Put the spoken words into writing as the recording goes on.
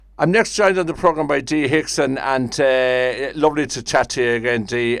I'm next joined on the programme by Dee Hickson, and lovely to chat to you again,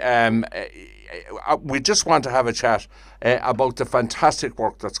 Dee. We just want to have a chat about the fantastic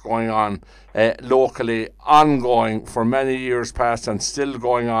work that's going on locally, ongoing for many years past and still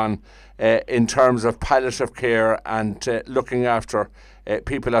going on in terms of palliative care and looking after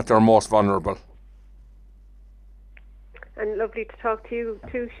people at their most vulnerable. And lovely to talk to you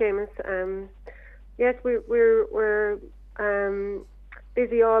too, Seamus. Yes, we're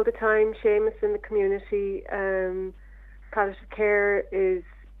busy all the time, Seamus, in the community. Palliative care is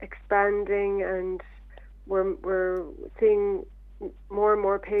expanding, and we're seeing more and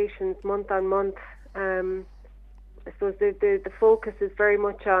more patients month on month. I suppose the focus is very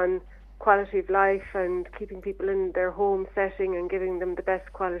much on quality of life and keeping people in their home setting and giving them the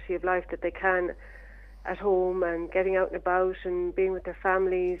best quality of life that they can at home, and getting out and about and being with their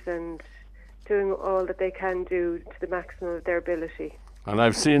families and doing all that they can do to the maximum of their ability. And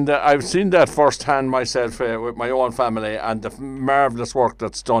I've seen that firsthand myself with my own family, and the marvellous work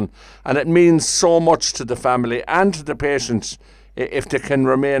that's done. And it means so much to the family and to the patients if they can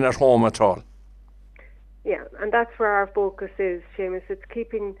remain at home at all. Yeah, and that's where our focus is, Seamus. It's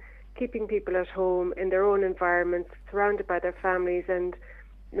keeping people at home in their own environments, surrounded by their families. And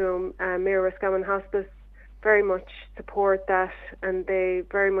Mayor Roscommon Hospice very much support that, and they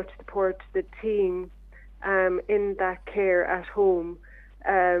very much support the team in that care at home.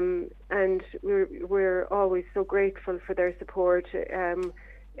 And we're always so grateful for their support.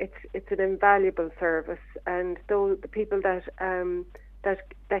 It's an invaluable service, and though the people that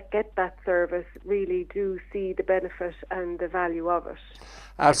get that service really do see the benefit and the value of it.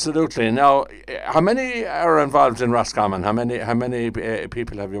 Absolutely. Now, how many are involved in Roscommon? How many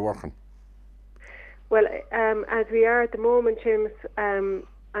people have you working? Well, as we are at the moment, Seamus, I'm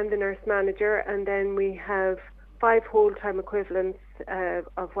the nurse manager, and then we have 5 whole-time equivalents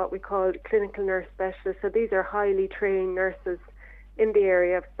of what we call clinical nurse specialists. So these are highly trained nurses in the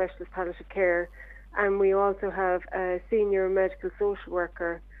area of specialist palliative care. And we also have a senior medical social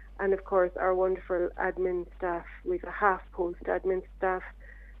worker, and of course our wonderful admin staff. We've a half-post admin staff.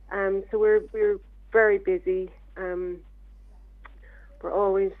 So we're very busy. We're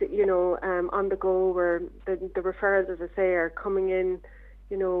always, on the go. Where the referrals, as I say, are coming in.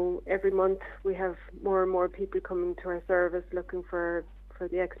 Every month we have more and more people coming to our service looking for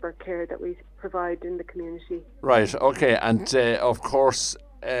the expert care that we provide in the community. Right, okay. And of course,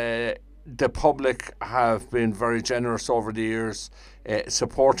 the public have been very generous over the years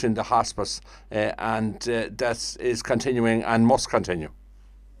supporting the hospice, and that is continuing and must continue.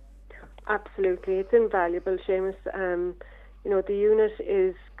 Absolutely. It's invaluable, Seamus. The unit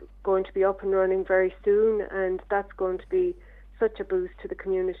is going to be up and running very soon, and that's going to be such a boost to the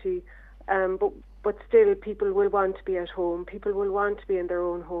community. But still, people will want to be at home. People will want to be in their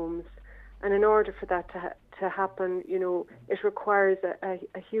own homes. And in order for that to happen, it requires a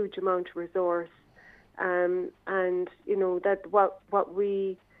huge amount of resource. The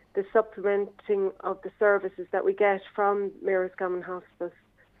supplementing of the services that we get from Mayor Roscommon Hospice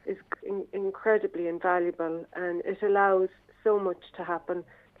is incredibly invaluable, and it allows so much to happen.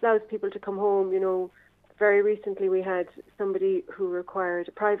 It allows people to come home. Very recently we had somebody who required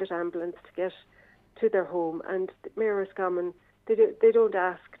a private ambulance to get to their home, and Mayor Roscommon, they don't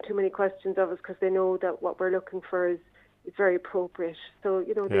ask too many questions of us, because they know that what we're looking for is very appropriate. So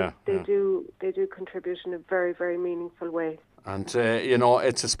they do contribute in a very, very meaningful way. And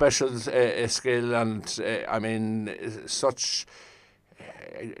it's a special skill, and such.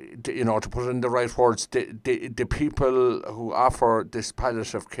 To put it in the right words, the people who offer this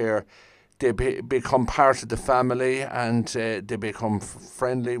palliative care, they become part of the family, and they become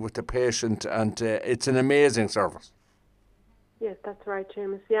friendly with the patient, and it's an amazing service. Yes, that's right,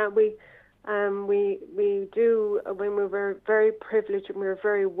 Seamus. Yeah, we do. When we were very privileged, and we were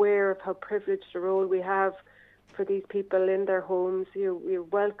very aware of how privileged a role we have for these people in their homes. We're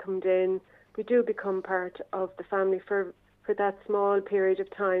welcomed in. We do become part of the family for that small period of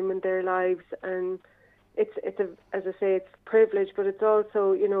time in their lives, and it's as I say, it's privilege, but it's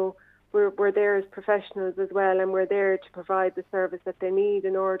also, we're there as professionals as well, and we're there to provide the service that they need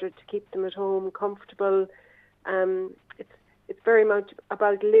in order to keep them at home comfortable. It's very much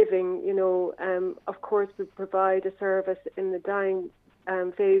about living. Of course we provide a service in the dying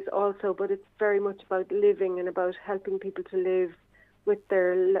phase also, but it's very much about living and about helping people to live with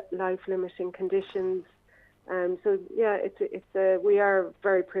their life-limiting conditions. We are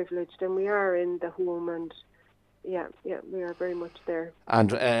very privileged, and we are in the home, and we are very much there.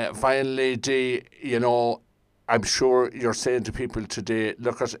 And finally, Dee, I'm sure you're saying to people today,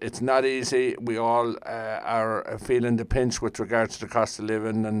 look, it's not easy. We all are feeling the pinch with regard to the cost of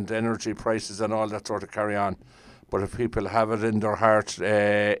living and energy prices and all that sort of carry on. But if people have it in their heart,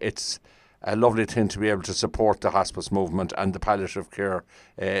 it's a lovely thing to be able to support the hospice movement and the palliative care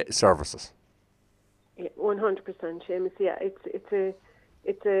services. Yeah, 100%, Seamus. Yeah,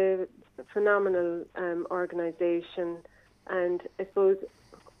 it's a phenomenal organisation, and I suppose,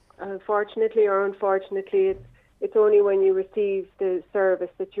 fortunately or unfortunately, it's only when you receive the service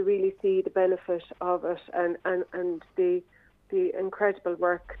that you really see the benefit of it, and the incredible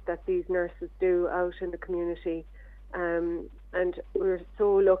work that these nurses do out in the community. And we're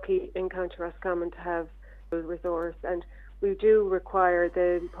so lucky in County Roscommon to have a resource, and we do require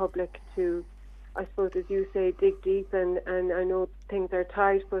the public to, I suppose, as you say, dig deep, and I know things are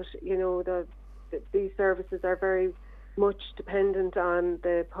tight, but you know these services are very much dependent on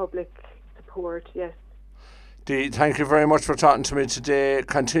the public support. Yes. Dee, thank you very much for talking to me today.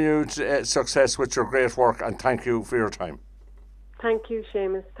 Continued success with your great work, and thank you for your time. Thank you,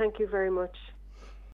 Seamus. Thank you very much.